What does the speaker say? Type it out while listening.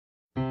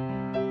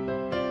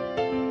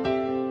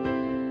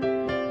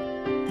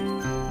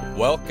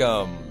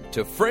Welcome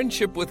to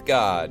Friendship with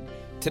God.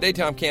 Today,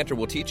 Tom Cantor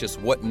will teach us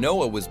what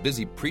Noah was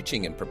busy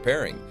preaching and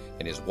preparing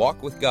in his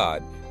walk with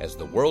God as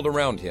the world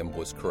around him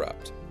was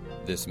corrupt.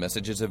 This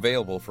message is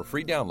available for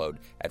free download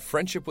at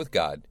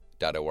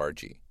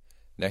friendshipwithgod.org.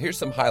 Now here's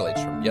some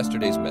highlights from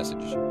yesterday's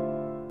message.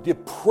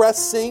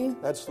 Depressing,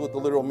 that's what the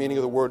literal meaning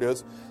of the word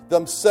is,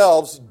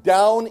 themselves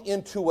down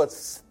into a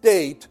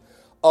state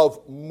of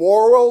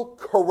moral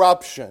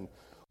corruption.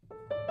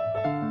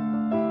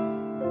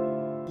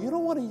 You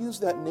don't want to use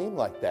that name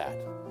like that.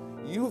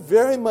 You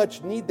very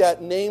much need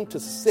that name to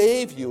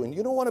save you, and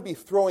you don't want to be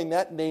throwing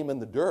that name in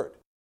the dirt.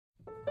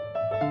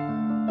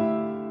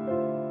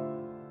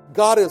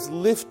 God is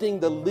lifting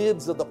the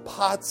lids of the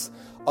pots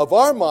of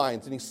our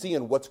minds, and He's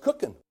seeing what's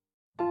cooking.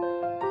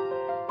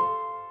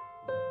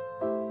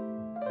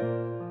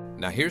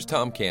 Now here's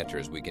Tom Cantor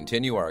as we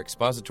continue our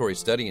expository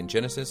study in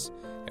Genesis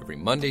every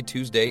Monday,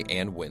 Tuesday,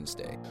 and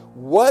Wednesday.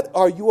 What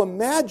are you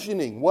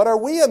imagining? What are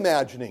we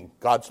imagining?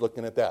 God's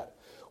looking at that.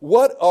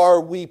 What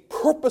are we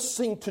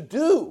purposing to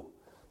do?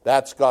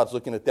 That's God's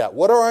looking at that.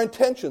 What are our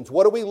intentions?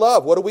 What do we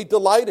love? What do we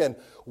delight in?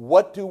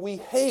 What do we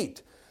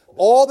hate?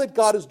 All that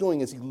God is doing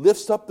is He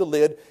lifts up the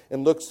lid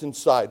and looks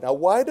inside. Now,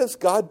 why does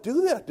God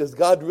do that? Does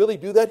God really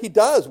do that? He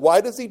does.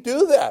 Why does He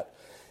do that?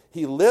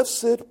 He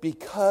lifts it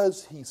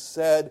because He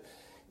said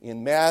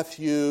in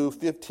Matthew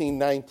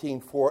 15:19,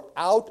 "For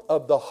out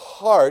of the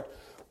heart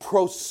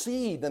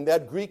proceed," and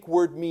that Greek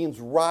word means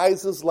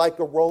rises like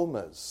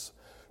aromas.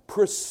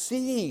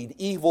 Proceed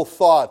evil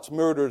thoughts,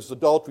 murders,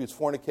 adulteries,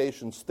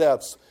 fornications,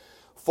 thefts,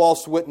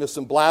 false witness,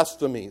 and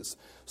blasphemies.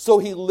 So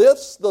He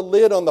lifts the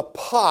lid on the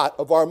pot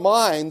of our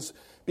minds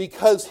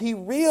because He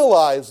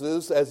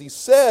realizes, as He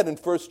said in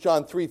 1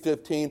 John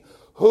 3:15,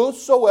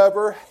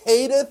 "Whosoever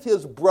hateth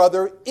his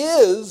brother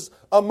is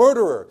a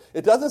murderer."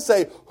 It doesn't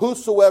say,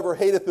 "Whosoever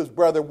hateth his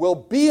brother will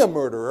be a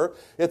murderer."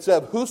 It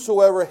said,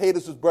 "Whosoever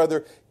hateth his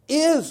brother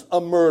is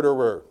a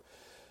murderer."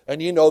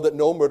 And you know that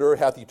no murderer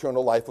hath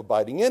eternal life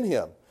abiding in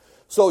him.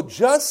 So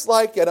just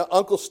like at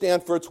Uncle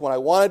Stanford's, when I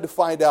wanted to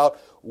find out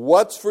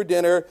what's for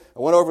dinner, I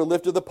went over and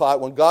lifted the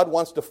pot. When God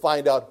wants to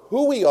find out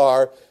who we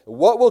are and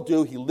what we'll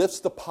do, He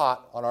lifts the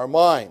pot on our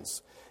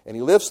minds. And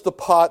He lifts the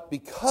pot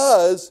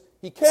because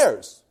He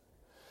cares,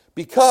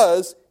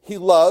 because He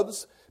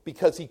loves,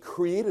 because He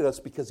created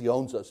us, because He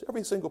owns us.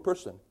 Every single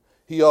person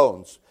He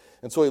owns.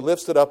 And so He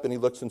lifts it up and He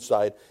looks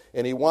inside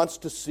and He wants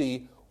to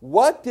see,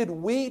 what did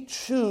we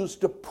choose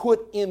to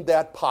put in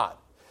that pot?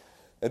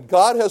 And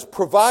God has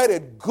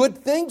provided good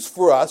things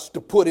for us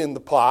to put in the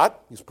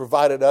pot. He's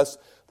provided us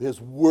His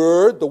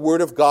Word, the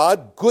Word of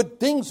God, good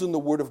things in the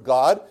Word of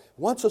God.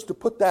 He wants us to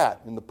put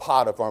that in the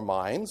pot of our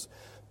minds.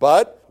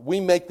 But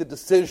we make the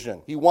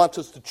decision. He wants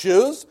us to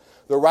choose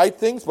the right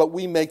things, but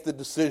we make the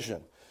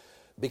decision.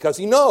 Because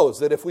He knows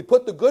that if we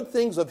put the good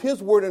things of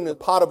His Word in the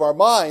pot of our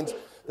minds,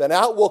 then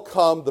out will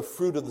come the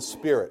fruit of the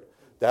Spirit.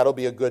 That'll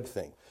be a good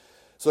thing.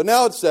 So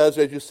now it says,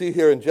 as you see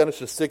here in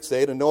Genesis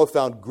 6:8, "And Noah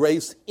found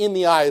grace in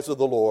the eyes of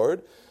the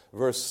Lord."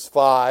 Verse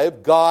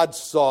 5, God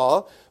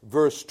saw.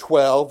 Verse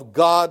 12,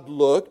 God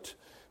looked.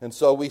 And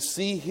so we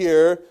see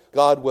here,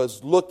 God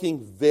was looking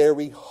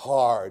very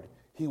hard.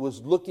 He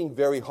was looking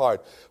very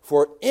hard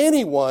for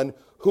anyone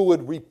who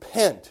would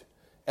repent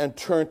and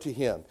turn to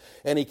Him.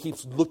 And He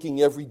keeps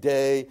looking every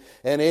day.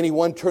 And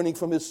anyone turning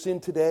from his sin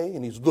today,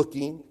 and He's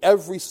looking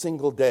every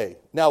single day.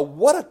 Now,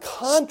 what a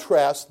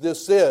contrast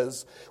this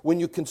is when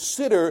you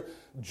consider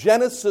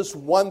Genesis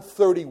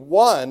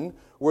 1:31,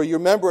 where you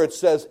remember it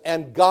says,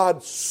 "And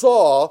God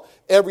saw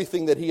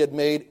everything that He had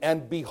made,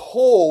 and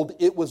behold,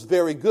 it was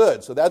very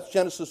good." So that's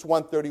Genesis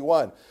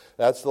 1:31.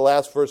 That's the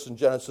last verse in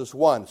Genesis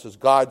 1. It says,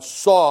 God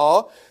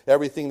saw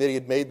everything that He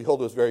had made, behold,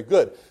 it was very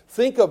good.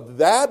 Think of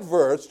that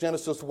verse,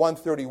 Genesis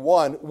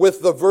 1:31,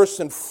 with the verse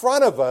in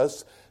front of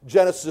us,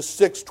 Genesis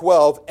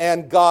 6:12,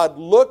 "And God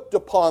looked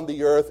upon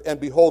the earth, and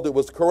behold, it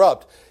was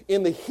corrupt."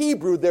 In the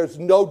Hebrew, there's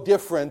no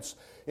difference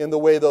in the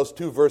way those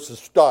two verses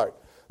start.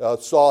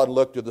 Saw and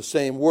looked are the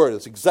same word.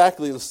 It's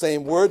exactly the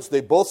same words.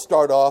 They both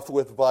start off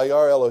with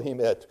Vayar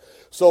Elohim et.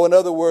 So in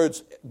other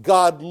words,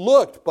 God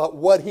looked, but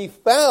what He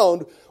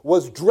found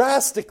was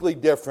drastically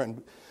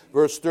different.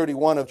 Verse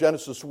 31 of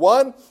Genesis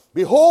 1,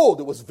 "Behold,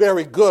 it was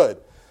very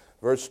good."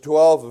 Verse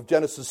 12 of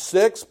Genesis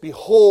 6,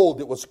 "Behold,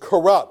 it was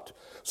corrupt."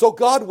 So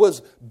God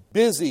was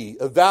busy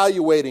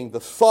evaluating the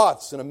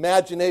thoughts and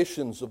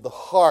imaginations of the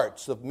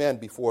hearts of men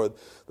before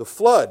the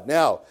flood.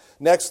 Now,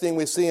 next thing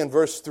we see in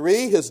verse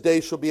 3, His day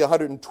shall be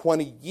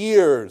 120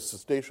 years.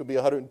 His day shall be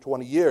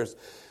 120 years.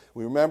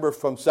 We remember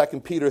from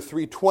 2 Peter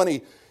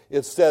 3:20,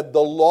 it said,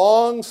 "The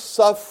long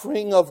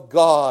suffering of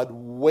God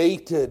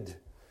waited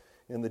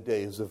in the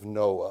days of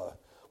Noah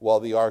while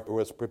the ark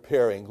was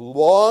preparing."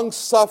 Long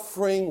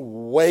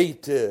suffering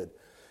waited.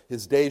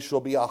 His days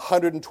shall be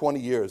 120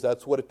 years.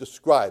 That's what it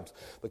describes.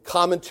 The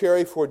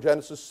commentary for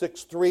Genesis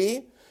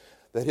 6:3,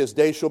 that His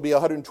days shall be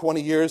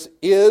 120 years,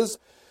 is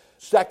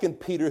 2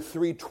 Peter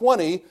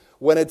 3:20,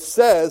 when it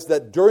says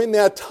that during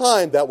that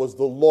time, that was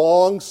the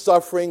long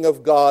suffering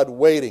of God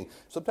waiting.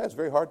 Sometimes it's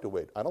very hard to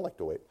wait. I don't like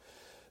to wait.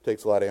 It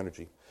takes a lot of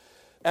energy.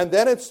 And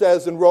then it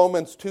says in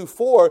Romans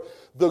 2:4,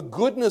 the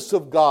goodness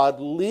of God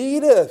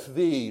leadeth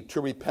thee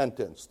to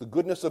repentance. The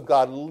goodness of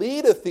God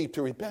leadeth thee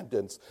to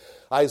repentance.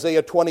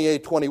 Isaiah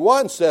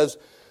 28:21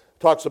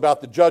 talks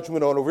about the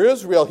judgment over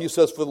Israel. He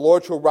says, for the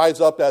Lord shall rise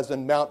up as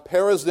in Mount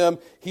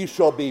Perazim. He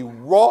shall be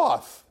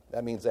wroth.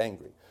 That means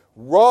angry.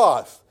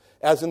 Wroth,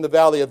 as in the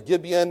valley of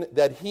Gibeon,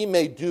 that he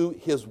may do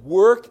his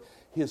work,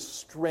 his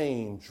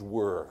strange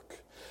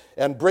work,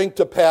 and bring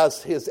to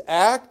pass his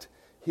act,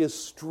 his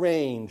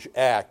strange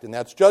act, and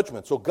that's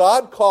judgment. So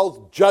God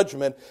calls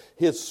judgment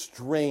his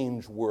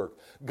strange work.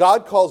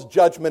 God calls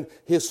judgment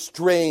his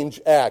strange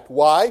act.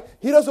 Why?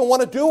 He doesn't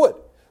want to do it.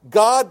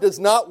 God does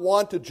not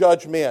want to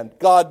judge man.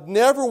 God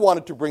never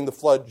wanted to bring the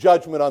flood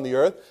judgment on the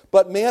earth,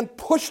 but man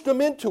pushed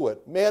him into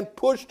it. Man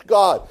pushed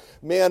God.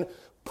 Man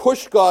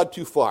pushed God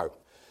too far.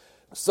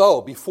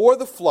 So, before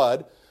the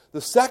flood,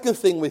 the second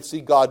thing we see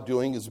God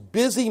doing is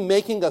busy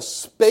making a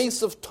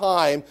space of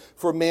time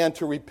for man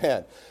to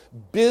repent.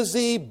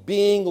 Busy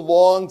being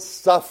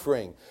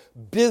long-suffering.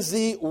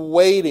 Busy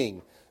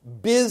waiting.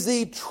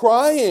 Busy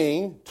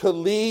trying to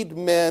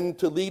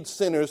lead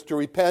sinners to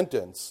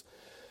repentance.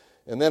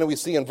 And then we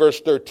see in verse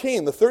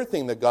 13, the third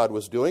thing that God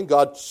was doing,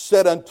 God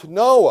said unto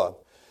Noah,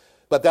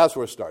 but that's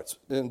where it starts,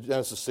 in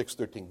Genesis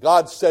 6:13.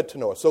 God said to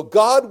Noah. So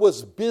God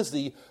was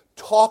busy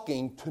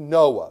talking to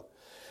Noah.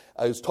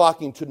 He was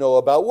talking to Noah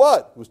about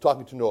what? He was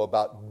talking to Noah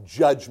about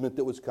judgment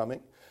that was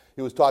coming.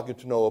 He was talking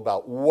to Noah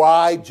about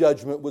why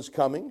judgment was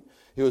coming.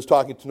 He was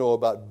talking to Noah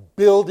about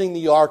building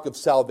the ark of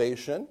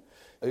salvation.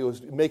 He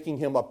was making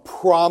him a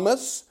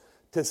promise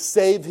to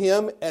save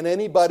him and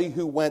anybody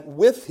who went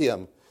with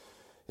him,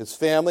 his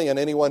family and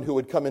anyone who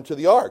would come into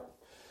the ark.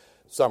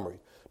 Summary.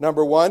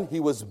 Number one,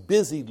 he was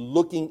busy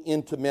looking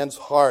into men's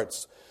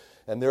hearts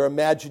and their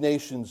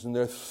imaginations and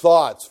their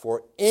thoughts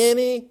for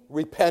any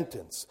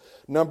repentance.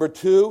 Number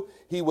two,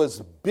 he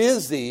was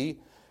busy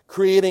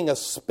creating a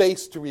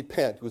space to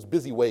repent. He was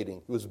busy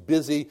waiting. He was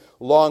busy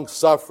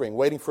long-suffering,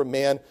 waiting for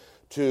man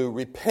to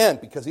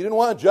repent because he didn't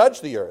want to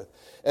judge the earth.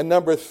 And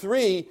number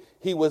three,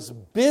 he was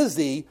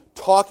busy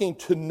talking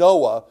to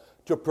Noah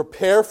to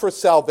prepare for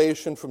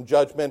salvation from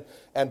judgment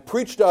and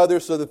preach to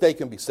others so that they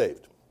can be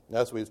saved.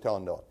 That's what he was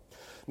telling Noah.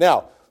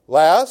 Now,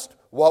 last,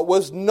 what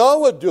was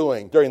Noah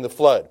doing during the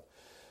flood?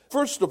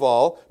 First of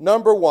all,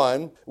 number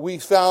one, we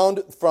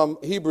found from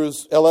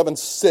Hebrews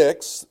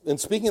 11:6, in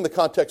speaking in the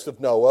context of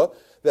Noah,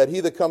 that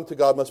he that come to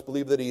God must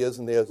believe that he is,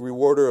 and he is a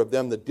rewarder of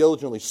them that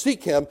diligently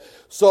seek him.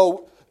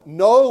 So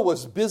Noah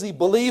was busy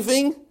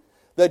believing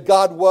that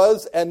God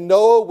was, and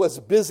Noah was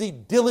busy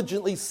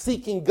diligently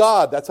seeking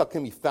God. That's how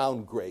come he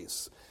found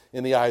grace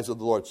in the eyes of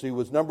the Lord. So he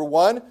was, number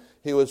one,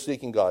 he was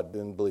seeking God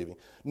and believing.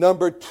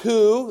 Number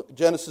two,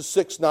 Genesis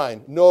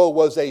 6:9, Noah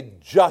was a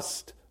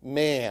just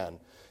man.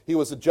 He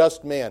was a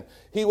just man.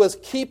 He was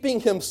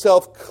keeping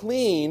himself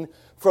clean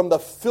from the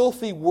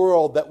filthy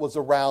world that was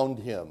around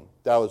him.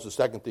 That was the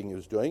second thing he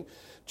was doing.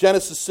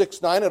 Genesis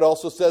 6:9, it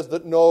also says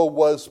that Noah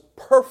was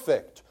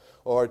perfect,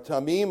 or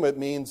tamim, it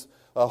means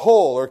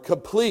whole or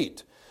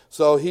complete.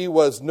 So he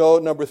was,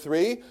 number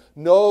three,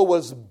 Noah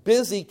was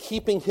busy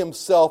keeping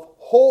himself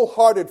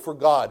wholehearted for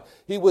God.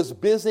 He was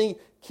busy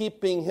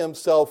keeping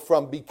himself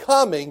from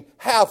becoming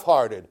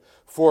half-hearted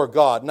for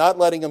God, not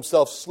letting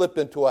himself slip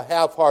into a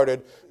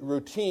half-hearted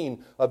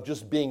routine of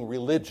just being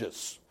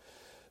religious.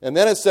 And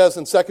then it says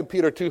in 2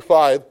 Peter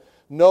 2:5,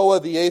 Noah,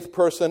 the eighth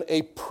person,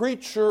 a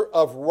preacher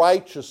of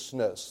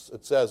righteousness.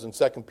 It says in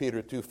 2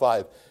 Peter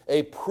 2:5,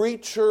 a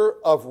preacher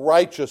of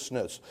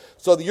righteousness.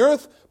 So the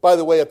earth, by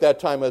the way, at that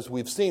time, as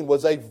we've seen,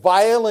 was a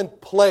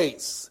violent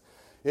place.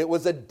 It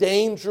was a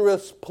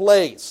dangerous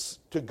place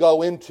to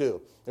go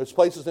into. There's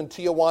places in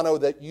Tijuana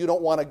that you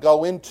don't want to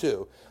go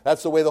into.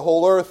 That's the way the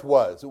whole earth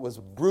was. It was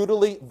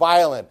brutally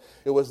violent.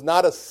 It was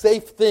not a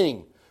safe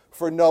thing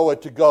for Noah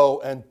to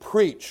go and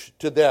preach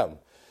to them.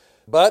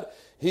 But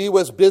he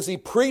was busy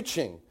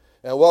preaching.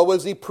 And what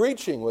was he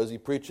preaching? Was he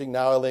preaching,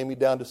 now I lay me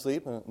down to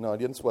sleep? No, he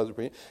didn't. Wasn't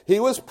preaching. He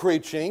was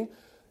preaching,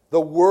 the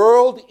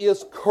world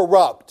is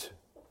corrupt.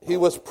 He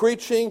was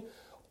preaching,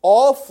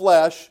 all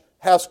flesh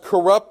has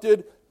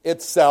corrupted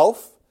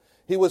itself.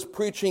 He was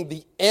preaching,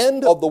 the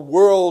end of the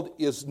world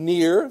is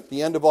near.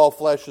 The end of all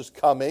flesh is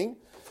coming.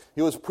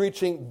 He was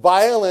preaching,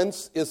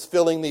 violence is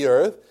filling the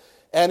earth.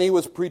 And he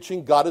was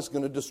preaching, God is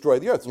going to destroy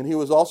the earth. And he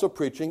was also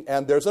preaching,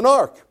 and there's an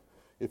ark,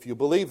 if you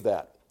believe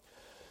that.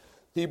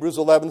 Hebrews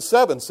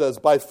 11:7 says,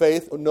 by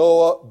faith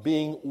Noah,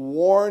 being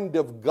warned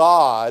of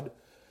God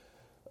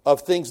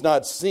of things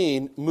not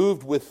seen,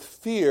 moved with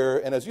fear,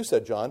 and as you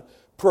said, John,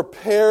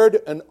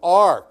 prepared an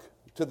ark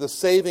to the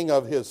saving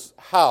of his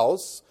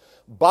house,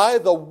 by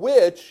the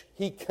which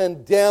he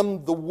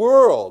condemned the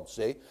world.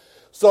 See?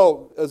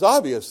 So, it's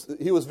obvious,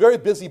 he was very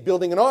busy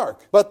building an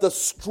ark. But the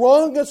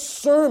strongest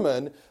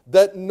sermon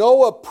that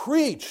Noah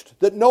preached,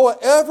 that Noah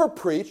ever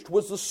preached,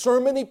 was the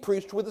sermon he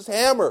preached with his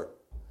hammer.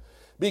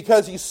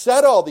 Because he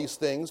said all these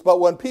things, but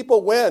when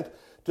people went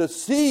to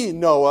see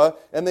Noah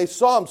and they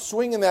saw him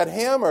swinging that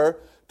hammer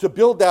to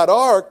build that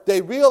ark,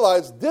 they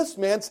realized this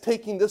man's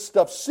taking this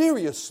stuff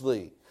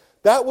seriously.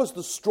 That was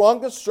the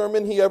strongest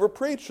sermon he ever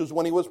preached, was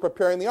when he was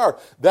preparing the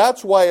ark.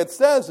 That's why it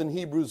says in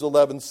Hebrews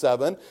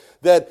 11:7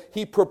 that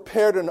he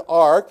prepared an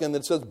ark, and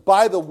it says,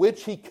 by the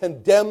which he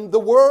condemned the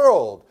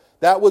world.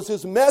 That was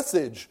his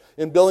message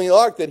in building the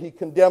ark, that he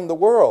condemned the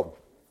world.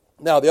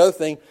 Now, the other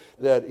thing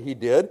that he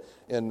did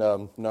in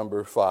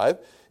number 5,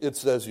 it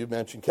says, you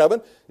mentioned,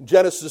 Kevin,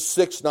 Genesis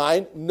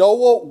 6:9,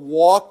 Noah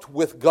walked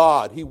with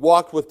God. He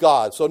walked with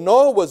God. So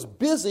Noah was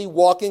busy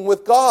walking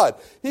with God.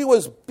 He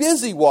was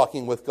busy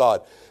walking with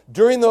God.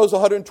 During those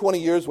 120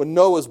 years when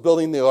Noah was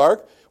building the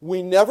ark,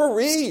 we never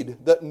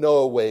read that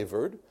Noah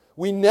wavered.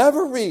 We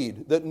never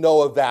read that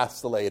Noah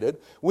vacillated.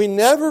 We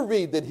never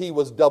read that he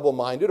was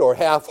double-minded or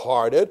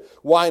half-hearted.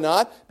 Why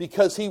not?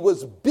 Because he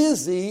was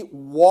busy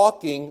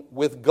walking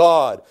with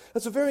God.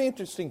 That's a very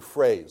interesting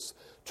phrase,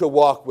 to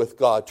walk with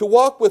God. To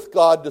walk with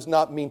God does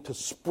not mean to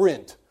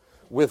sprint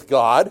with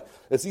God.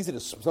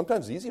 It's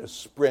sometimes easy to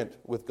sprint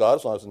with God,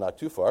 as long as it's not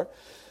too far.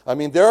 I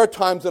mean, there are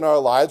times in our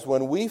lives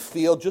when we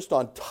feel just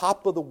on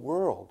top of the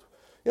world.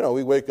 You know,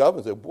 we wake up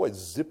and say, boy,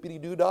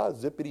 zippity-doo-dah,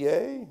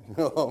 zippity-ay.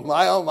 Oh,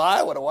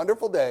 my, what a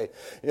wonderful day.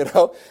 You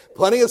know,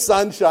 plenty of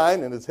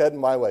sunshine and it's heading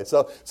my way.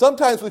 So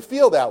sometimes we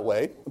feel that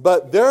way,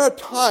 but there are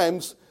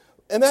times,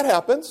 and that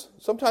happens,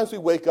 sometimes we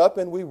wake up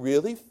and we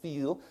really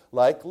feel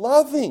like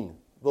loving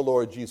the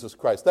Lord Jesus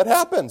Christ. That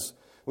happens.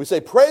 We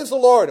say, praise the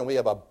Lord, and we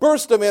have a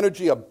burst of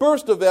energy, a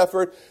burst of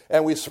effort,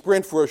 and we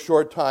sprint for a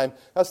short time.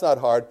 That's not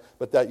hard,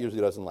 but that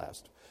usually doesn't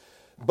last.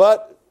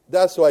 But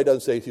that's why it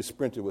doesn't say he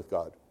sprinted with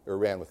God or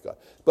ran with God.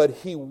 But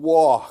he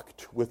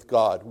walked with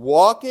God.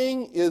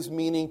 Walking is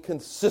meaning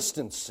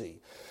consistency.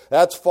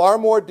 That's far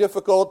more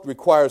difficult,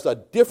 requires a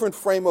different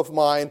frame of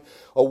mind.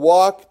 A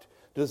walk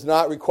does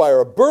not require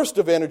a burst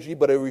of energy,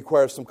 but it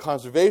requires some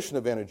conservation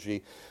of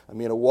energy. I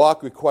mean, a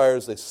walk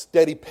requires a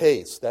steady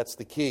pace. That's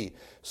the key.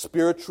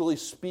 Spiritually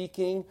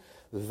speaking,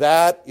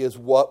 that is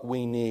what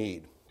we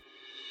need.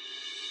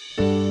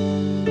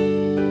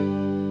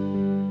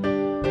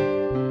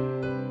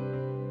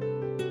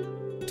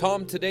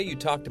 Tom, today you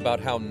talked about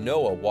how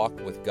Noah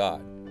walked with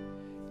God.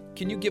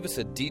 Can you give us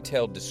a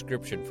detailed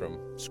description from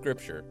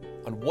Scripture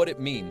on what it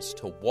means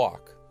to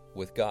walk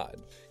with God?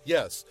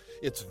 Yes,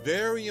 it's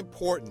very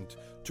important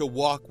to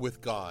walk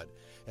with God.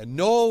 And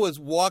Noah has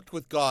walked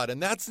with God,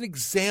 and that's an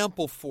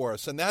example for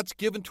us, and that's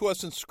given to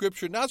us in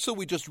Scripture, not so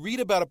we just read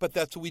about it, but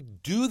that's we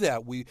do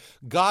that.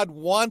 God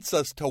wants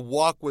us to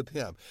walk with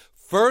Him.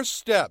 First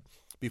step,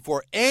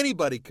 before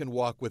anybody can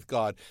walk with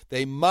God,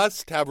 they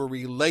must have a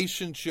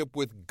relationship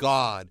with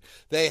God.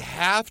 They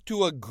have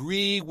to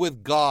agree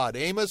with God.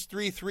 Amos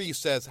 3:3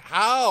 says,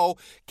 how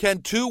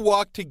can two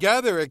walk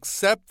together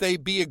except they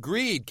be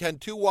agreed? Can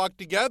two walk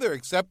together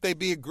except they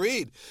be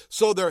agreed?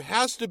 So there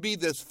has to be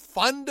this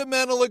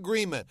fundamental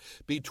agreement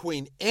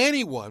between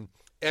anyone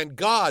and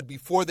God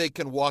before they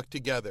can walk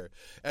together.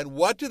 And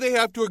what do they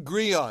have to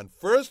agree on?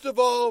 First of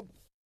all,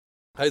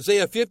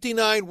 Isaiah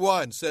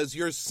 59:1 says,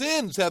 your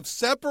sins have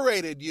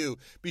separated you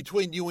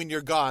between you and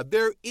your God.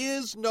 There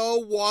is no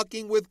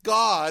walking with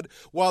God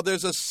while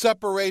there's a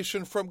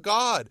separation from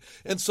God.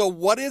 And so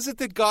what is it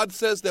that God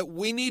says that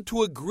we need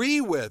to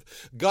agree with?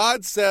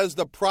 God says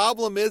the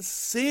problem is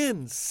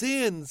sin,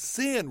 sin,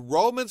 sin.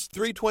 Romans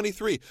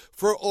 3:23,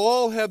 for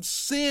all have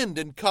sinned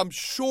and come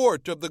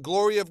short of the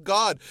glory of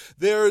God.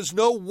 There is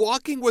no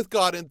walking with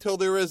God until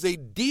there is a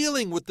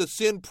dealing with the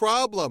sin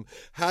problem.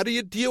 How do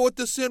you deal with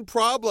the sin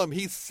problem?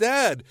 He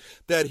said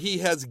that he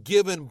has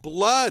given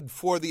blood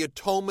for the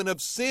atonement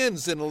of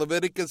sins in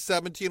Leviticus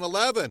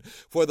 17:11.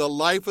 For the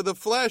life of the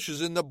flesh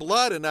is in the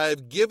blood, and I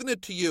have given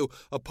it to you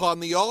upon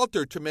the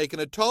altar to make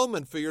an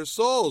atonement for your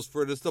souls.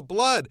 For it is the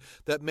blood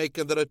that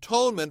maketh an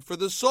atonement for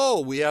the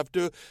soul. We have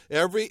to,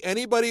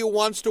 anybody who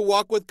wants to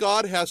walk with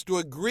God has to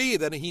agree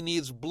that he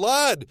needs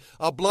blood,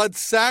 a blood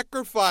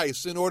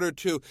sacrifice in order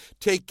to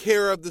take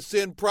care of the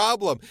sin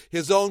problem.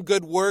 His own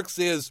good works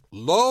is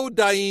lo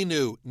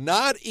dainu,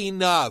 not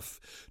enough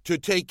to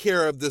take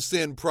care of the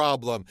sin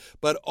problem,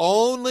 but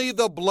only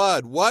the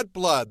blood. What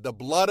blood? The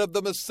blood of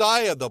the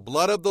Messiah, the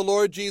blood of the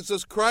Lord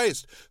Jesus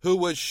Christ, who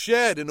was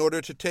shed in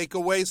order to take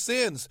away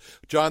sins.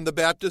 John the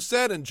Baptist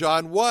said in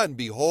John 1,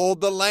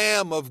 behold the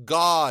Lamb of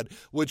God,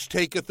 which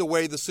taketh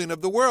away the sin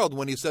of the world.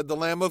 When he said the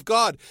Lamb of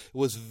God, it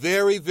was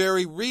very,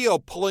 very real,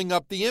 pulling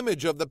up the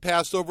image of the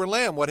Passover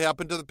lamb. What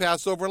happened to the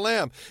Passover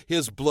lamb?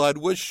 His blood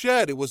was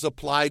shed. It was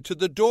applied to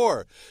the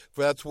door.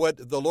 For that's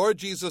what the Lord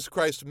Jesus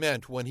Christ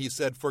meant when he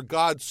said, for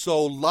God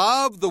so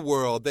loved the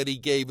world that he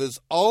gave his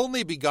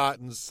only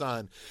begotten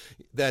Son,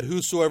 that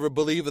whosoever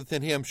believeth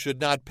in him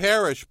should not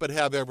perish but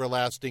have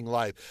everlasting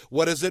life.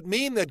 What does it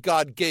mean that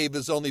God gave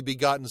his only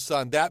begotten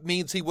Son? That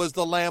means he was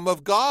the Lamb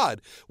of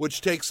God, which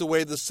takes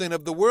away the sin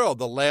of the world,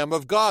 the Lamb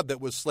of God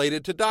that was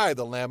slated to die,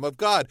 the Lamb of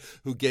God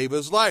who gave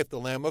his life, the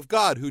Lamb of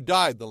God who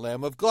died, the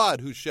Lamb of God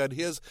who shed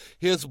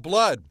his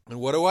blood. And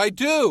what do I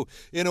do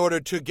in order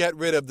to get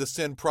rid of the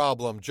sin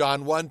problem?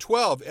 John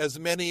 1:12, as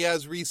many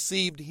as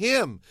received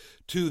him,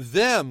 To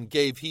them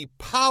gave he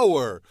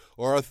power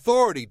or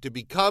authority to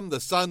become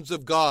the sons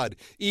of God,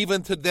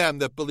 even to them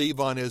that believe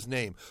on his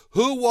name.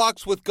 Who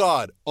walks with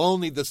God?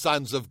 Only the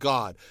sons of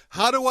God.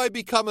 How do I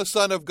become a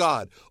son of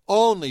God?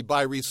 Only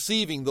by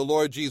receiving the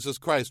Lord Jesus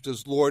Christ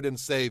as Lord and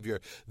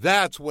Savior.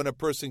 That's when a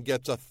person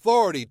gets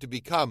authority to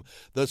become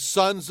the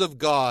sons of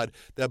God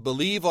that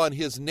believe on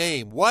his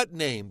name. What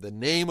name? The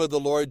name of the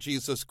Lord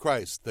Jesus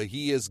Christ.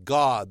 He is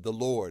God, the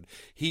Lord.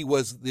 He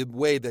was the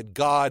way that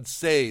God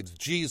saves.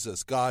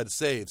 Jesus, God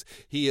saves.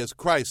 He is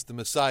Christ, the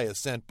Messiah,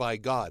 sent by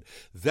God.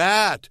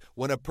 That,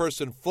 when a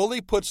person fully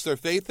puts their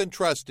faith and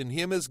trust in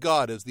him as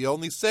God, as the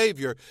only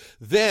Savior,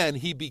 then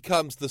he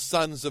becomes the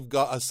sons of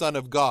God, a son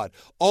of God.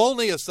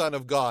 Only a son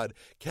of God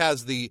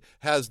has the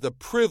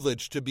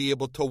privilege to be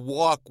able to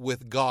walk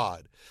with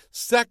God.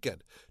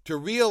 Second, to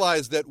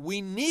realize that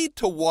we need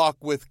to walk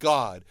with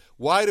God.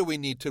 Why do we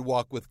need to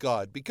walk with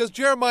God? Because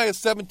Jeremiah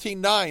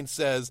 17:9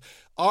 says,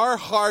 our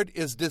heart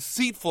is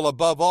deceitful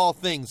above all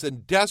things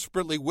and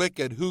desperately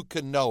wicked. Who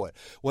can know it?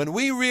 When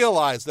we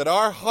realize that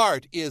our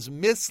heart is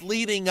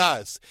misleading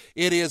us,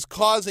 it is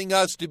causing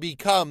us to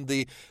become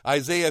the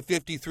Isaiah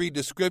 53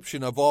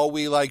 description of all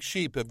we like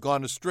sheep have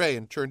gone astray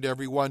and turned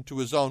every one to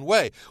his own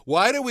way.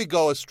 Why do we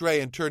go astray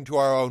and turn to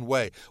our own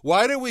way?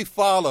 Why do we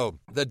follow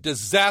the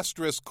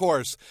disastrous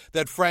course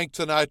that Frank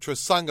Sinatra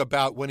sung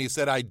about when he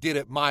said, I did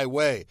it my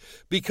way?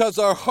 Because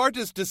our heart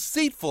is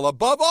deceitful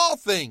above all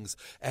things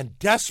and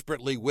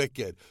desperately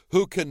wicked.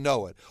 Who can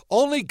know it?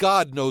 Only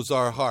God knows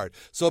our heart.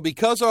 So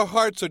because our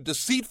hearts are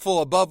deceitful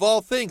above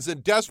all things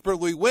and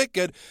desperately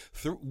wicked,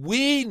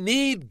 we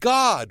need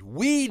God.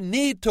 We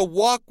need to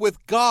walk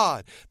with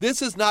God.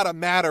 This is not a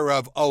matter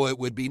of, oh, it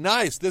would be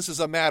nice. This is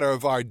a matter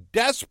of our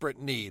desperate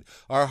need.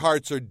 Our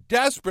hearts are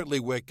desperately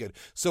wicked,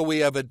 so we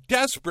have a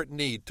desperate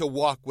need to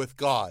walk with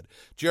God.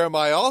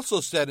 Jeremiah also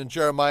said in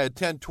Jeremiah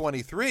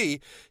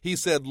 10:23, he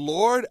said,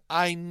 Lord,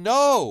 I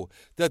know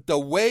that the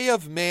way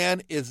of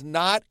man is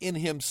not in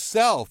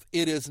himself.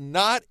 It is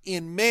not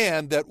in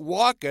man that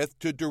walketh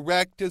to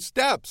direct his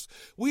steps.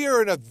 We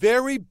are in a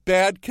very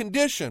bad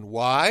condition.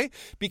 Why?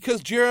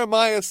 Because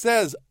Jeremiah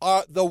says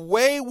the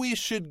way we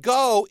should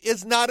go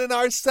is not in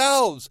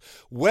ourselves.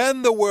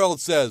 When the world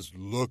says,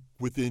 look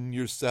within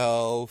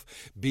yourself,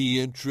 be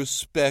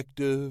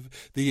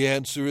introspective, the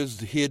answer is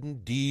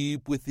hidden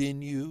deep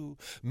within you.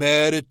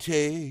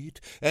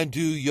 Meditate and do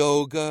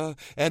yoga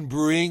and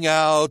bring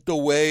out the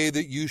way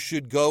that you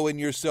should go in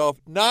yourself.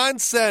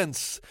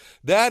 Nonsense!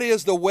 That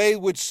is the way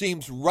which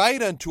seems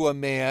right unto a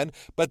man,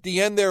 but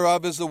the end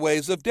thereof is the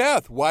ways of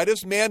death. Why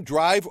does man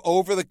drive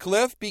over the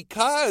cliff?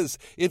 Because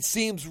it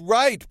seems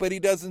right, but he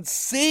doesn't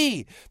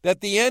see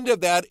that the end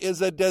of that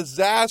is a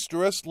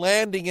disastrous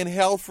landing in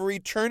hell for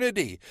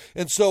eternity.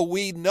 And so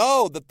we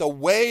know that the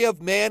way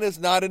of man is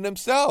not in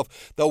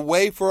himself. The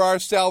way for our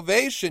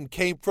salvation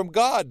came from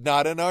God,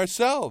 not in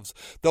ourselves.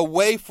 The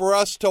way for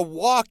us to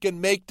walk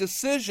and make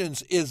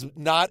decisions is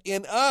not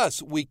in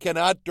us. We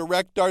cannot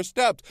direct our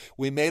steps.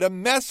 We made a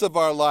mess of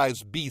our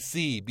lives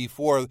BC,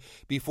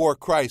 before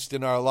Christ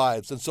in our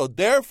lives. And so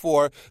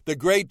therefore, the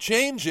great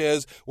change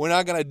is we're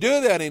not going to do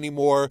that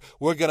anymore.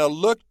 We're going to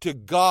look to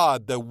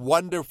God, the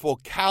wonderful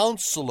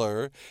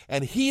counselor,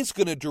 and he's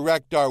going to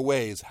direct our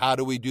ways. How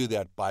do we do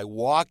that? By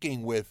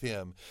walking with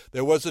him.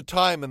 There was a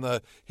time in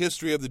the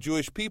history of the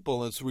Jewish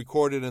people, it's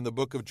recorded in the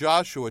book of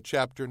Joshua,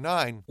 chapter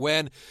 9,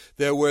 when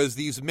there was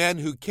these men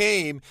who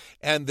came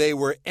and they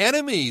were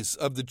enemies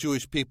of the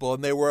Jewish people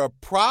and they were a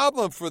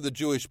problem for the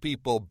Jewish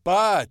people,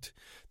 but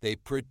they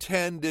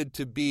pretended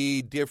to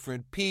be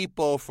different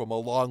people from a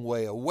long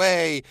way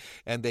away,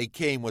 and they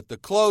came with the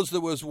clothes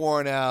that was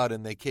worn out,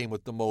 and they came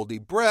with the moldy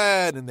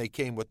bread, and they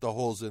came with the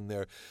holes in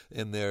their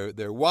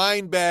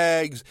wine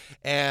bags,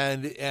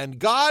 and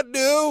God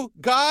knew,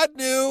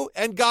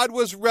 and God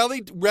was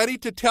ready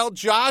to tell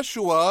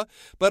Joshua,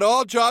 but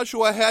all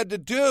Joshua had to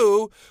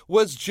do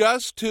was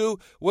just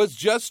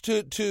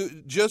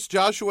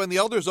Joshua and the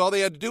elders, all they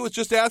had to do was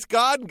just ask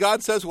God, and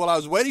God says, well, I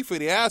was waiting for you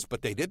to ask,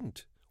 but they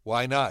didn't.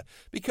 Why not?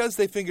 Because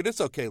they figured, it's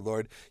okay,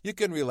 Lord. You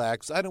can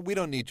relax. We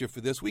don't need you for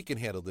this. We can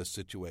handle this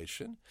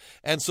situation.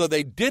 And so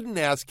they didn't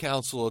ask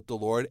counsel at the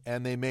Lord,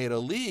 and they made a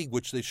league,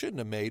 which they shouldn't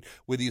have made,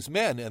 with these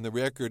men. And the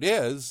record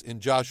is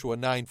in Joshua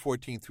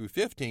 9:14 through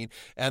 15,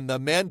 and the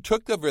men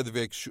took of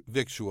the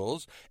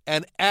victuals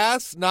and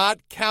asked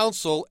not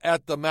counsel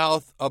at the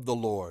mouth of the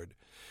Lord.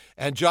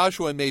 And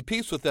Joshua made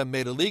peace with them,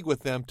 made a league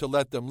with them to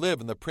let them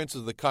live, and the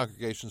princes of the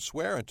congregation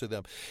swear unto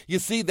them. You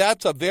see,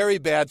 that's a very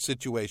bad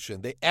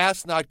situation. They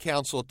ask not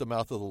counsel at the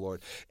mouth of the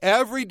Lord.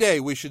 Every day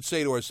we should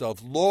say to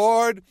ourselves,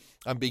 Lord,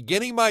 I'm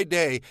beginning my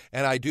day,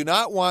 and I do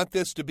not want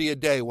this to be a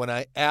day when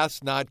I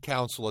ask not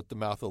counsel at the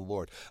mouth of the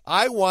Lord.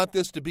 I want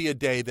this to be a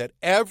day that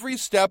every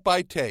step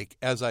I take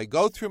as I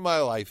go through my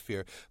life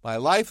here, my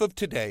life of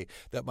today,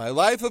 that my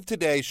life of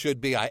today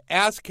should be I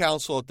ask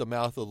counsel at the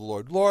mouth of the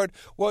Lord. Lord,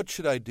 what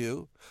should I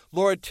do?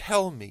 Lord,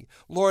 tell me.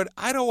 Lord,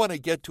 I don't want to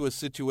get to a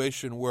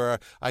situation where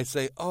I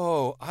say,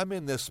 oh, I'm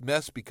in this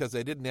mess because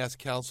I didn't ask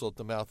counsel at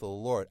the mouth of the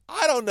Lord.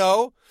 I don't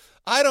know.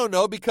 I don't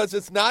know, because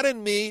it's not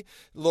in me,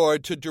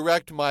 Lord, to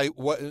direct my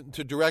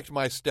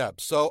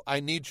steps. So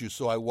I need you,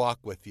 so I walk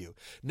with you.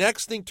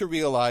 Next thing to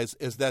realize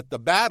is that the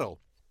battle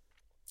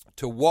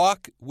to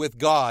walk with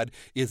God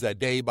is a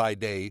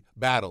day-by-day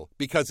battle,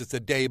 because it's a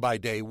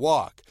day-by-day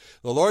walk.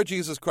 The Lord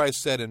Jesus Christ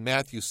said in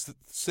Matthew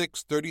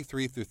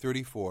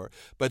 6:33-34,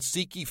 "But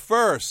seek ye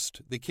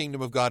first the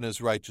kingdom of God and his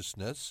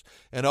righteousness,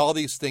 and all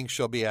these things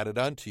shall be added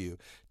unto you.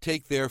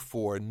 Take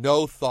therefore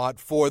no thought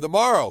for the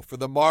morrow, for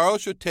the morrow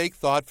should take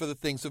thought for the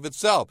things of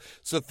itself.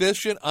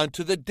 Sufficient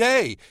unto the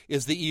day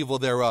is the evil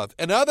thereof."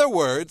 In other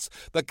words,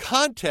 the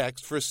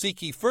context for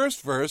seek ye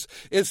first verse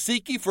is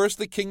seek ye first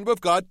the kingdom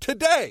of God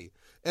today,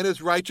 and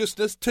his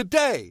righteousness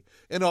today,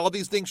 and all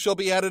these things shall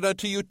be added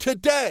unto you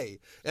today.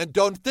 And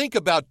don't think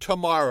about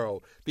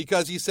tomorrow,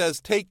 because he says,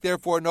 take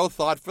therefore no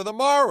thought for the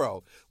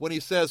morrow. When he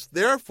says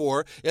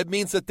therefore, it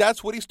means that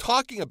that's what he's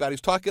talking about.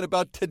 He's talking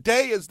about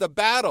today is the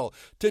battle.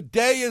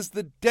 Today is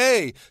the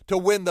day to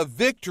win the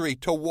victory,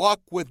 to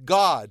walk with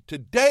God.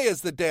 Today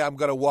is the day I'm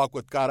going to walk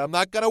with God. I'm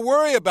not going to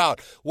worry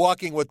about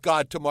walking with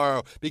God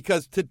tomorrow,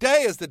 because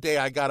today is the day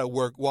I got to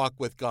walk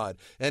with God.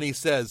 And he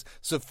says,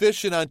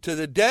 sufficient unto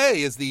the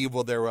day is the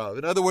evil thereof.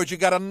 In other words, you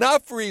got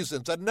enough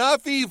reasons,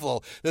 enough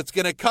evil that's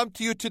going to come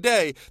to you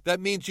today. That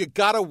means you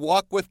got to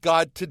walk with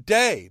God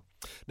today.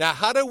 Now,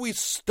 how do we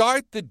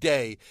start the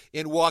day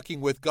in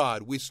walking with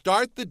God? We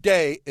start the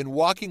day in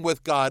walking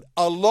with God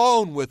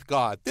alone with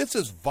God. This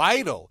is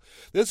vital.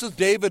 This is,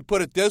 David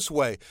put it this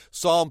way,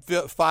 Psalm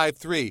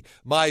 5:3,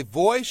 "My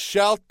voice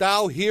shalt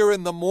thou hear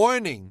in the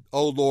morning,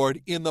 O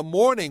Lord. In the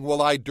morning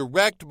will I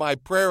direct my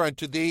prayer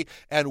unto thee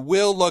and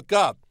will look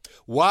up."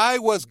 Why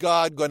was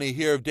God going to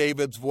hear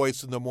David's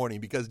voice in the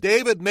morning? Because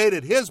David made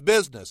it his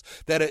business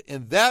that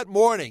in that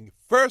morning,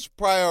 first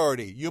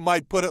priority, you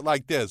might put it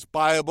like this,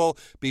 Bible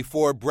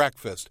before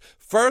breakfast.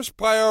 First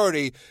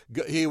priority,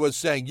 he was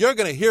saying, you're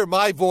going to hear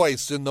my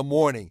voice in the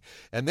morning.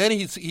 And then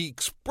he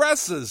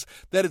expresses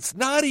that it's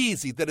not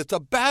easy, that it's a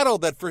battle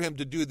that for him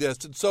to do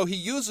this. And so he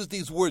uses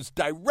these words,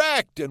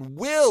 direct and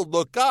will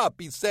look up.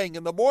 He's saying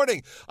in the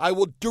morning, I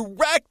will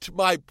direct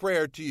my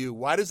prayer to you.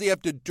 Why does he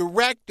have to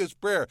direct his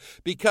prayer?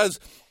 Because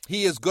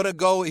he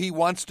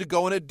wants to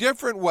go in a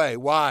different way.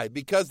 Why?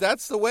 Because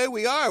that's the way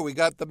we are. We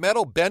got the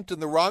metal bent in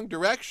the wrong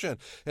direction.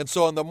 And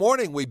so in the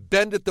morning, we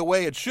bend it the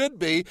way it should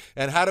be.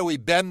 And how do we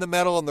bend the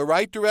metal in the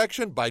right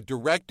direction? By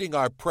directing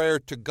our prayer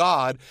to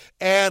God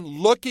and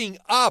looking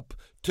up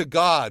to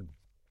God.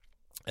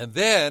 And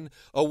then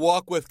a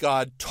walk with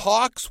God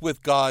talks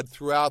with God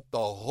throughout the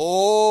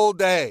whole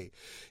day.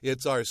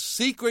 It's our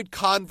secret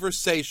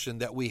conversation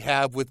that we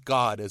have with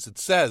God, as it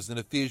says in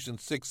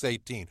Ephesians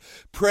 6:18,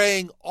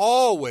 praying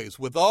always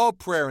with all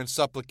prayer and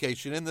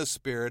supplication in the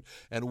Spirit,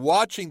 and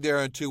watching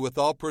thereunto with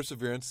all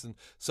perseverance and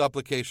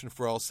supplication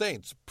for all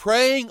saints.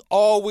 Praying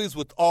always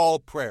with all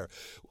prayer.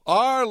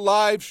 Our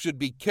lives should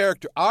be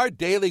our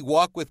daily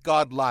walk with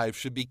God lives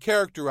should be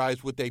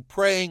characterized with a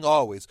praying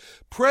always.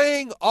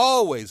 Praying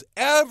always,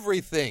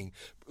 everything.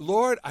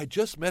 Lord, I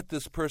just met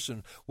this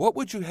person. What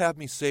would you have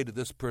me say to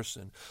this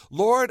person?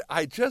 Lord,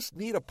 I just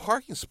need a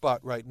parking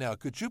spot right now.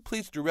 Could you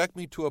please direct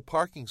me to a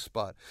parking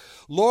spot?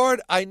 Lord,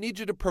 I need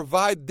you to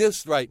provide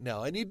this right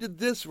now. I need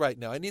this right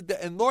now. I need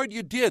that. And Lord,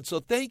 you did, so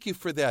thank you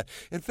for that.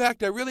 In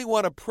fact, I really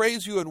want to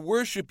praise you and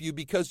worship you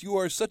because you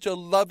are such a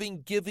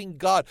loving, giving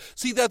God.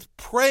 See, that's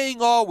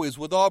praying always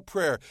with all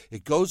prayer.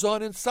 It goes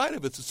on inside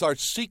of us. It's our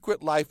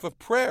secret life of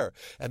prayer.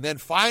 And then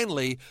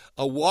finally,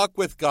 a walk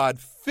with God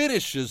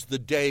finishes the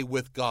day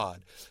with God.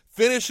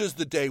 Finishes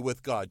the day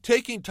with God.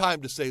 Taking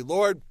time to say,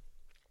 Lord,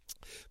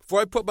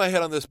 before I put my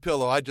head on this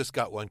pillow, I just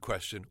got one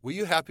question. Were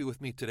you happy with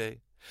me today?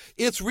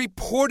 It's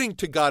reporting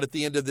to God at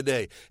the end of the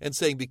day and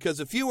saying, because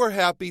if you were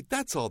happy,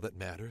 that's all that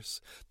matters.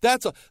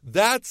 That's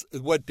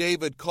what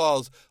David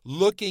calls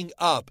looking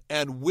up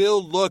and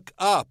will look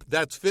up.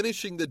 That's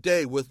finishing the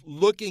day with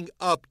looking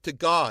up to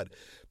God.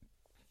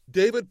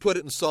 David put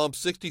it in Psalm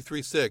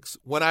 63:6,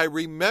 when I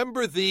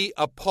remember thee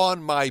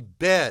upon my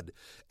bed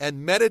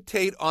and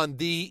meditate on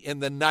thee in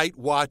the night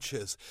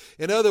watches.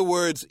 In other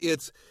words,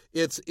 it's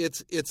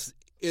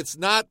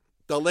not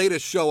the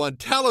latest show on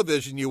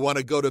television you want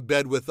to go to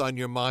bed with on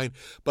your mind,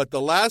 but the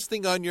last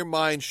thing on your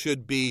mind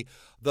should be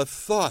the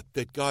thought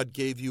that God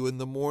gave you in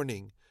the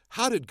morning.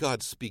 How did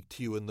God speak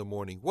to you in the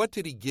morning? What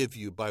did he give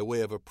you by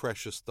way of a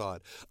precious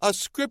thought? A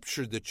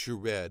scripture that you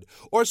read,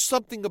 or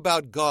something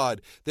about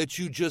God that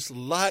you just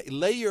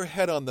lay your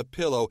head on the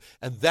pillow,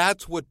 and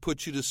that's what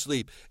puts you to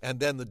sleep. And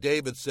then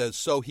David says,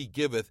 so he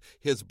giveth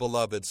his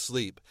beloved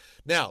sleep.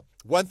 Now,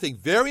 one thing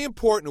very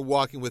important in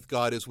walking with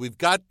God is we've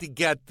got to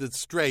get this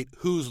straight,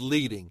 who's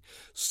leading.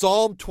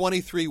 Psalm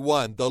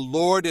 23:1, the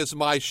Lord is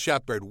my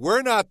shepherd.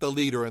 We're not the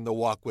leader in the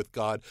walk with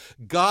God.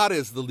 God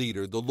is the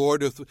leader. The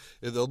Lord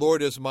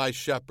is my my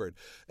shepherd.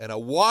 And a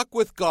walk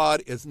with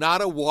God is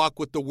not a walk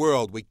with the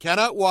world. We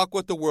cannot walk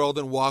with the world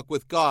and walk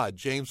with God.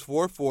 James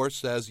 4:4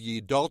 says, "Ye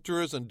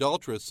adulterers and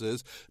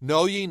adulteresses,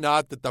 know ye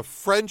not that the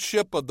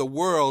friendship of the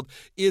world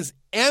is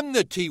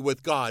enmity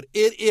with God?"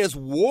 It is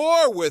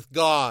war with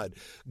God.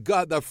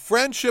 The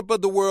friendship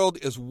of the world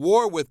is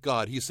war with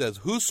God. He says,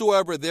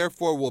 "Whosoever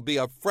therefore will be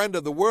a friend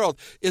of the world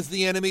is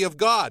the enemy of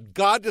God."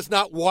 God does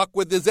not walk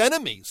with his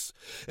enemies.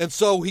 And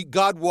so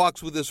God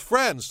walks with his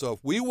friends. So if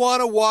we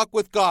want to walk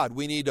with God,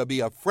 we need to be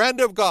a friend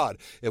of God.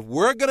 If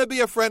we're going to be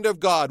a friend of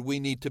God, we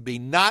need to be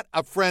not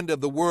a friend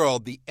of the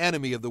world, the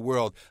enemy of the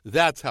world.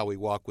 That's how we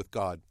walk with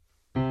God.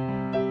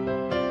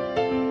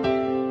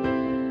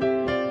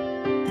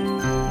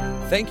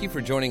 Thank you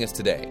for joining us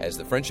today. As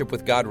the Friendship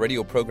with God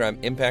radio program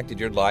impacted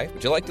your life,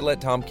 would you like to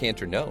let Tom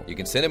Cantor know? You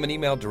can send him an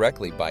email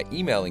directly by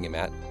emailing him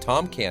at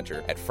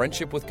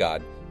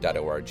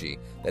tomcantor@friendshipwithgod.org.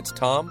 That's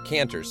Tom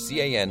Cantor,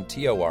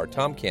 C-A-N-T-O-R,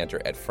 Tom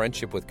Cantor at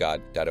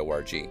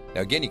friendshipwithgod.org.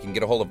 Now again, you can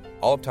get a hold of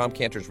all of Tom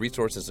Cantor's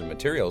resources and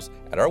materials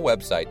at our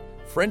website,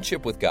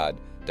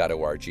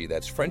 friendshipwithgod.org.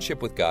 That's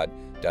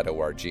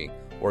friendshipwithgod.org.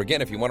 Or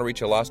again, if you want to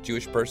reach a lost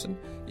Jewish person,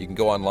 you can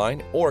go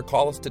online or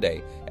call us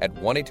today at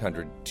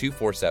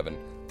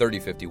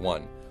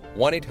 1-800-247-3051.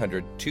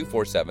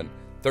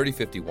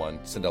 1-800-247-3051.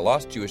 Send a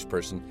lost Jewish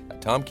person a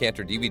Tom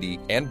Cantor DVD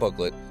and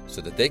booklet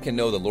so that they can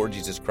know the Lord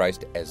Jesus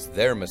Christ as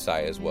their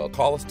Messiah as well.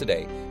 Call us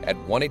today at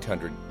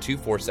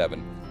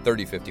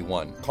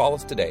 1-800-247-3051. Call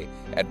us today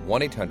at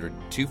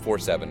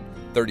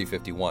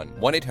 1-800-247-3051.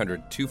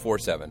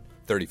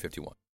 1-800-247-3051.